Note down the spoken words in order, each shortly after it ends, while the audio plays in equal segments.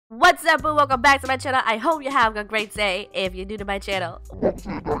What's up, boo? Welcome back to my channel. I hope you're having a great day. If you're new to my channel,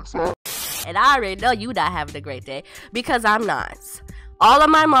 and I already know you're not having a great day because I'm not. All of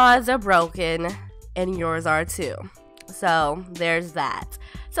my mods are broken, and yours are too. So there's that.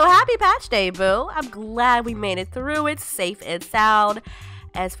 So happy patch day, boo. I'm glad we made it through it safe and sound.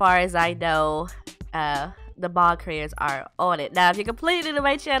 As far as I know, the mod creators are on it. Now, if you're completely new to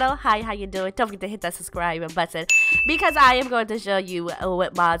my channel, hi, how you doing? Don't forget to hit that subscribe button because I am going to show you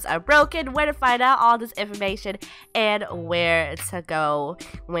what mods are broken, where to find out all this information, and where to go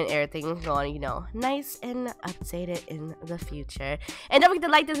when everything's going, nice and updated in the future. And don't forget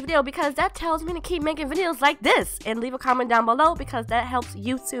to like this video because that tells me to keep making videos like this, and leave a comment down below because that helps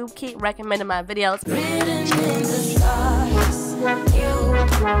YouTube keep recommending my videos.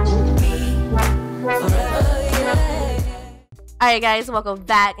 Alright guys, welcome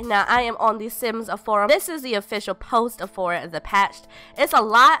back. Now I am on the Sims forum. This is the official post for the patch. It's a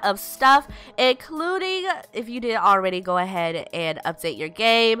lot of stuff, including, if you didn't already, go ahead and update your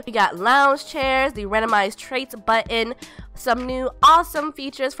game. We got lounge chairs, the randomized traits button, some new awesome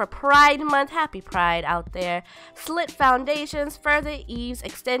features for Pride Month. Happy Pride out there. Slit foundations, further eaves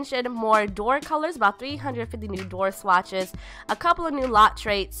extension, more door colors, about 350 new door swatches, a couple of new lot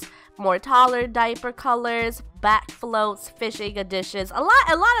traits, more taller diaper colors, back floats, fishing additions, a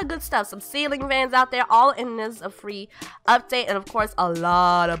lot of good stuff. Some ceiling fans out there, all in this free update, and of course a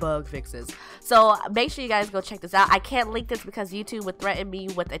lot of bug fixes. So make sure you guys go check this out. I can't link this because YouTube would threaten me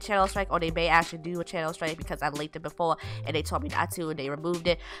with a channel strike, or they may actually do a channel strike because I linked it before and they told me not to and they removed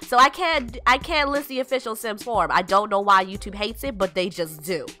it. So I can't list the official Sims forum. I don't know why YouTube hates it, but they just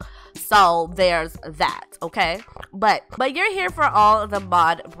do. So there's that, okay? But you're here for all the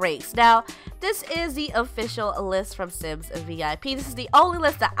mod breaks. Now, this is the official list from Sims VIP. This is the only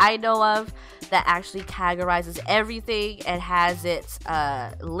list that I know of that actually categorizes everything and has it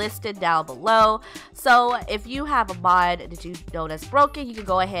listed down below. So if you have a mod that you know that's broken, you can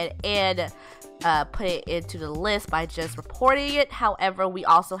go ahead and put it into the list by just reporting it. However, we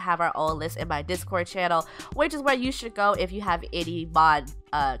also have our own list in my Discord channel, which is where you should go if you have any mod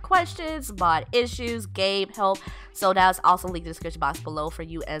questions, mod issues, game help. So that's also linked in the description box below for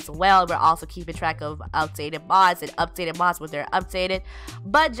you as well. We're also keeping track of outdated mods and updated mods when they're updated.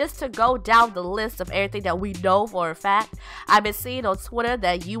 But just to go down the list of everything that we know for a fact, I've been seeing on Twitter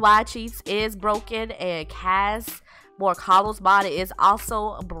that UI cheats is broken and CAS more Carlos mod is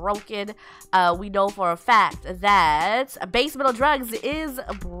also broken. We know for a fact that base metal drugs is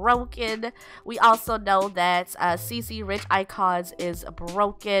broken. We also know that CC rich icons is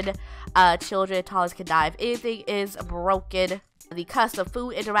broken. Children tolerance can die if anything is broken. The custom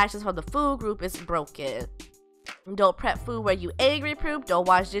food interactions from the food group is broken. Don't prep food where you angry poop. Don't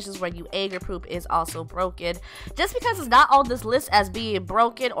wash dishes where you angry poop is also broken. Just because it's not on this list as being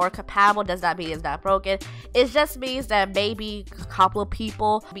broken or compatible does not mean it's not broken. It just means that maybe a couple of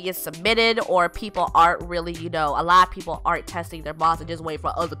people being submitted, or people aren't really, a lot of people aren't testing their mods and just wait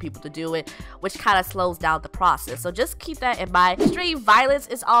for other people to do it, which kind of slows down the process. So just keep that in mind. Extreme violence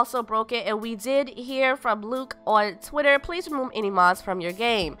is also broken, and we did hear from Luke on Twitter, please remove any mods from your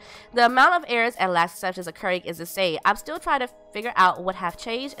game. The amount of errors and last exceptions occurring is insane. I'm still trying to figure out what have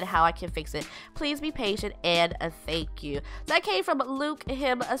changed and how I can fix it. Please be patient, and thank you. So that came from Luke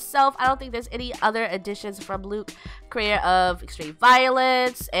himself. I don't think there's any other additions from Luke, creator of Extreme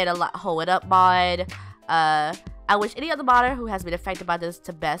Violence and a lot Hold It Up mod. I wish any other modder who has been affected by this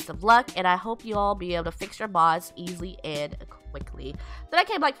to best of luck, and I hope you all be able to fix your mods easily and quickly. So that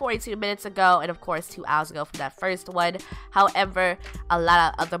came like 42 minutes ago, and of course 2 hours ago from that first one. However, a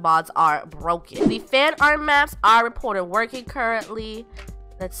lot of other mods are broken. The fan art maps are reported working currently.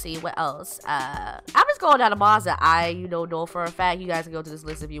 Let's see what else. I'm just going down the mods that I know for a fact. You guys can go to this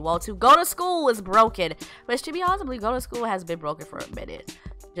list if you want to. Go to school is broken, which to be honest, I believe go to school has been broken for a minute.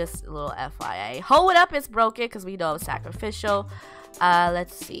 Just a little FYI. Hold It Up is broken because we know it's sacrificial.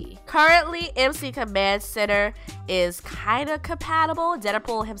 Let's see. Currently, MC Command Center is kind of compatible.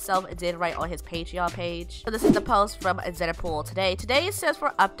 Deadpool himself did write on his Patreon page. So this is the post from Deadpool today. Today's Sims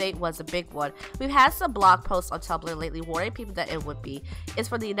 4 update was a big one. We've had some blog posts on Tumblr lately warning people that it would be. It's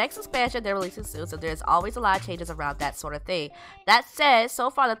for the next expansion they're releasing soon, so there's always a lot of changes around that sort of thing. That said, so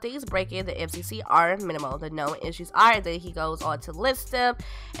far the things breaking the MCC are minimal. The known issues are, and then he goes on to list them,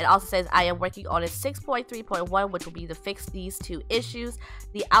 and also says, I am working on a 6.3.1, which will be to fix these two issues.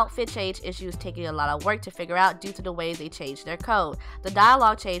 The outfit change issue is taking a lot of work to figure out due to the way they changed their code. The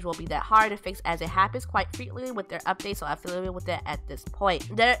dialogue change won't be that hard to fix as it happens quite frequently with their updates, so I'm familiar with that at this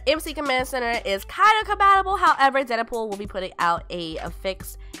point. The MC Command Center is kind of compatible, however, Deadpool will be putting out a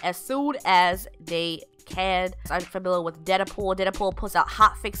fix as soon as they can. So I'm familiar with Deadpool. Deadpool puts out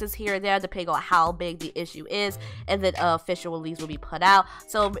hot fixes here and there depending on how big the issue is, and then official release will be put out.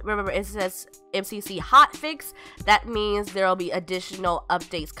 So remember, it says MCC hot fix. That means there will be additional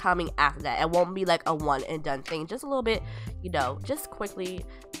updates coming after that. It won't be like a one and done thing. Just a little bit, you know, just quickly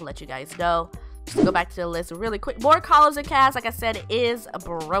to let you guys know. Just go back to the list really quick. More colors and casts, like I said, is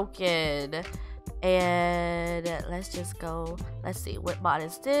broken. And let's just go. Let's see, what mod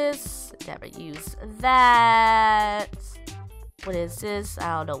is this? Never used that. What is this?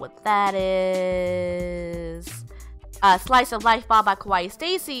 I don't know what that is. Slice of Life mod by Kawaii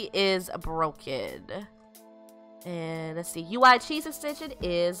Stacy is broken. And let's see, UI Cheese extension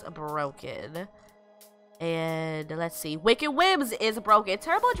is broken. And let's see, Wicked Whims is broken.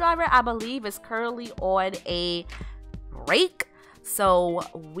 Turbo Driver, I believe, is currently on a break. So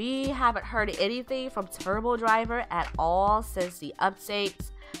we haven't heard anything from Turbo Driver at all since the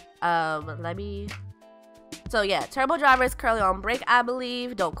updates. So yeah, Turbo Driver is currently on break, I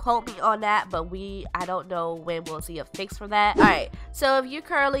believe. Don't quote me on that, but I don't know when we'll see a fix for that. Alright, so if you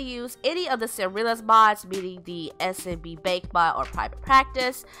currently use any of the SimRealist mods, meaning the SMB Bake mod or Private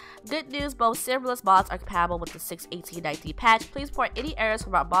Practice, good news, both SimRealist mods are compatible with the 6.18.19 patch. Please report any errors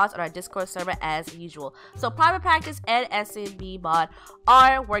from our mods on our Discord server as usual. So Private Practice and SMB mod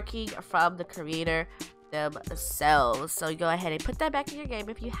are working from the creator themselves. So you go ahead and put that back in your game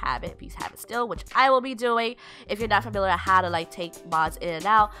if you have it still, which I will be doing. If you're not familiar with how to like take mods in and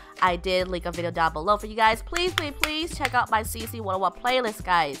out, I did link a video down below for you guys. Please check out my CC 101 playlist,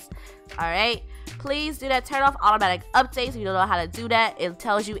 guys. Alright, please do that. Turn off automatic updates if you don't know how to do that. It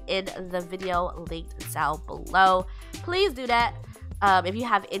tells you in the video linked down below. Please do that. If you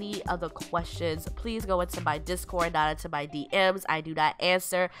have any other questions, please go into my Discord, not into my DMs. I do not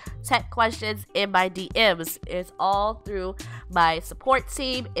answer tech questions in my DMs. It's all through my support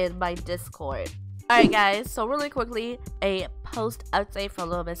team in my Discord. Alright guys, so really quickly, a post update from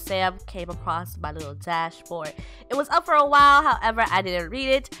Little Miss Sam came across my little dashboard. It was up for a while, however, I didn't read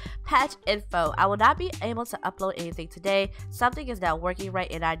it. Patch info. I will not be able to upload anything today. Something is not working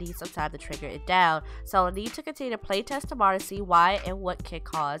right and I need some time to trigger it down. So I need to continue to playtest tomorrow to see why and what can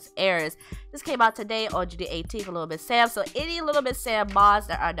cause errors. This came out today on June 18th for Little Miss Sam. So any Little Miss Sam mods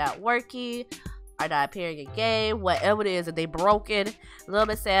that are not working, are not appearing in game, whatever it is that they broken, Little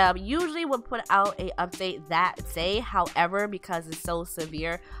Miss Sam usually would put out a update that day. However, because it's so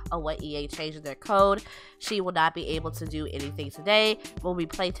severe on what EA changes their code, she will not be able to do anything today. We'll be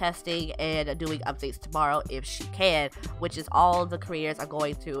playtesting and doing updates tomorrow if she can, which is all the creators are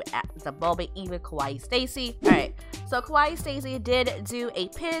going through at the moment, even Kawaii Stacy. Alright, so Kawaii Stacy did do a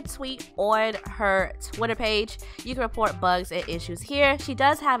pinned tweet on her Twitter page. You can report bugs and issues here. She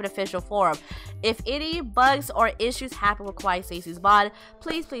does have an official forum. If any bugs or issues happen with Kawaii Stacy's mod,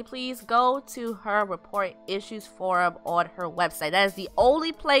 please go to her report issues forum on her website. That is the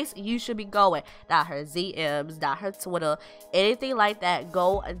only place you should be going. Not her ZMs, not her Twitter, anything like that.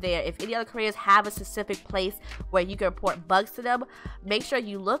 Go there. If any other creators have a specific place where you can report bugs to them, make sure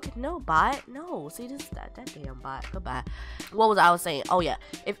you look. No bot, no. See this that damn bot. Goodbye. What was I saying? Oh yeah.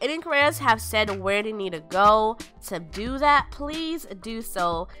 If any creators have said where they need to go to do that, please do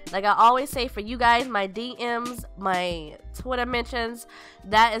so. Like I always say, for you guys, my DMs, my Twitter mentions,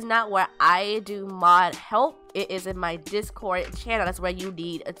 that is not where I do mod help. It is in my Discord channel. That's where you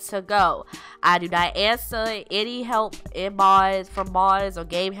need to go. I do not answer any help in mods, from mods or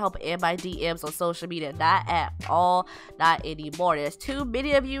game help in my DMs on social media. Not at all. Not anymore. There's too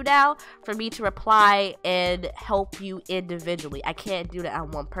many of you now for me to reply and help you individually. I can't do that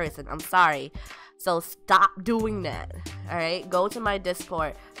on one person. I'm sorry. So stop doing that. Alright, go to my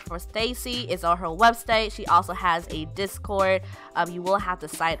Discord. For Stacy, it's on her website. She also has a Discord. You will have to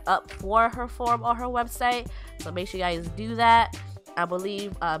sign up for her forum on her website, so make sure you guys do that. I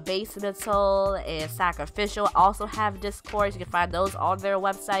believe itsmeTroi and Sacrificial also have Discords. You can find those on their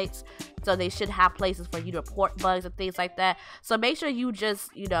websites, so they should have places for you to report bugs and things like that. So make sure you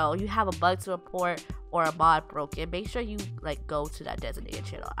just, you know, you have a bug to report or a mod broken, make sure you like go to that designated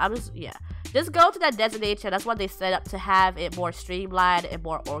channel. Just go to that designated channel. That's what they set up to have it more streamlined and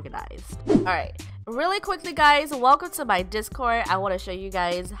more organized. All right, really quickly guys, welcome to my Discord. I want to show you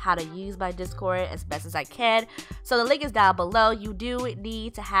guys how to use my Discord as best as I can. So the link is down below. You do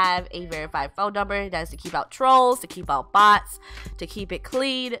need to have a verified phone number. That is to keep out trolls, to keep out bots, to keep it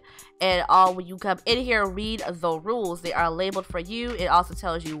clean. And when you come in here, read the rules. They are labeled for you. It also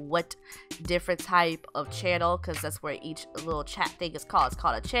tells you what different type of channel, because that's where each little chat thing is called. It's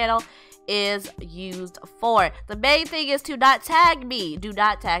called a channel. is used for. The main thing is to not tag me. Do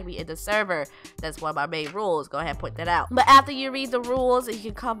not tag me in the server. That's one of my main rules. Go ahead and point that out. But after you read the rules, you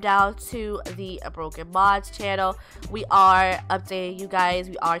can come down to the Broken Mods channel. We are updating you guys.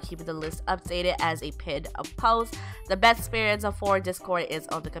 We are keeping the list updated as a pinned post. The best experience for Discord is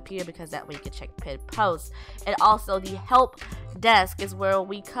on the computer because that way you can check pinned posts. And also the help desk is where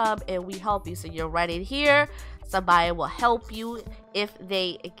we come and we help you. So you're right in here. Somebody will help you if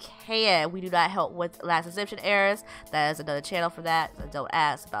they can. We do not help with last exemption errors. That is another channel for that, so don't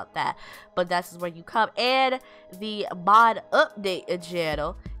ask about that. But that's where you come. And the mod update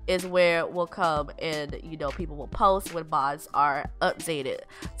channel is where we'll come and, you know, people will post when mods are updated.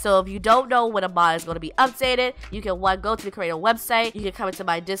 So if you don't know when a mod is going to be updated, you can go to the creator website, you can come into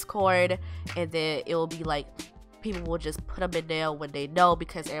my Discord, and then it will be like, people will just put them in there when they know,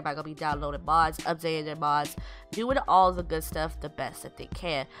 because everybody gonna be downloading mods, updating their mods, doing all the good stuff the best that they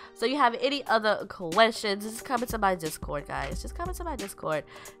can. So you have any other questions, just come into my Discord, guys. Just come into my Discord,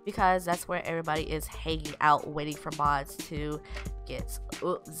 because that's where everybody is hanging out waiting for mods to get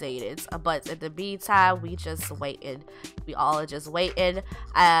updated. But in the meantime, we just waiting. We all are just waiting.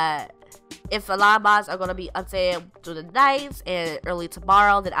 If a lot of mods are going to be updated through the night and early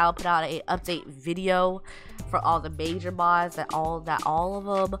tomorrow, then I'll put out an update video for all the major mods, not all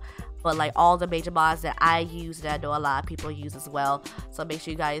of them, but like all the major mods that I use, that I know a lot of people use as well. So make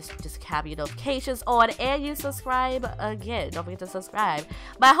sure you guys just have your notifications on and you subscribe again. Don't forget to subscribe.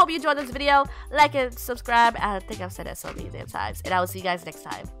 But I hope you enjoyed this video. Like and subscribe. I think I've said that so many damn times. And I will see you guys next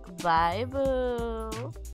time. Bye, boo.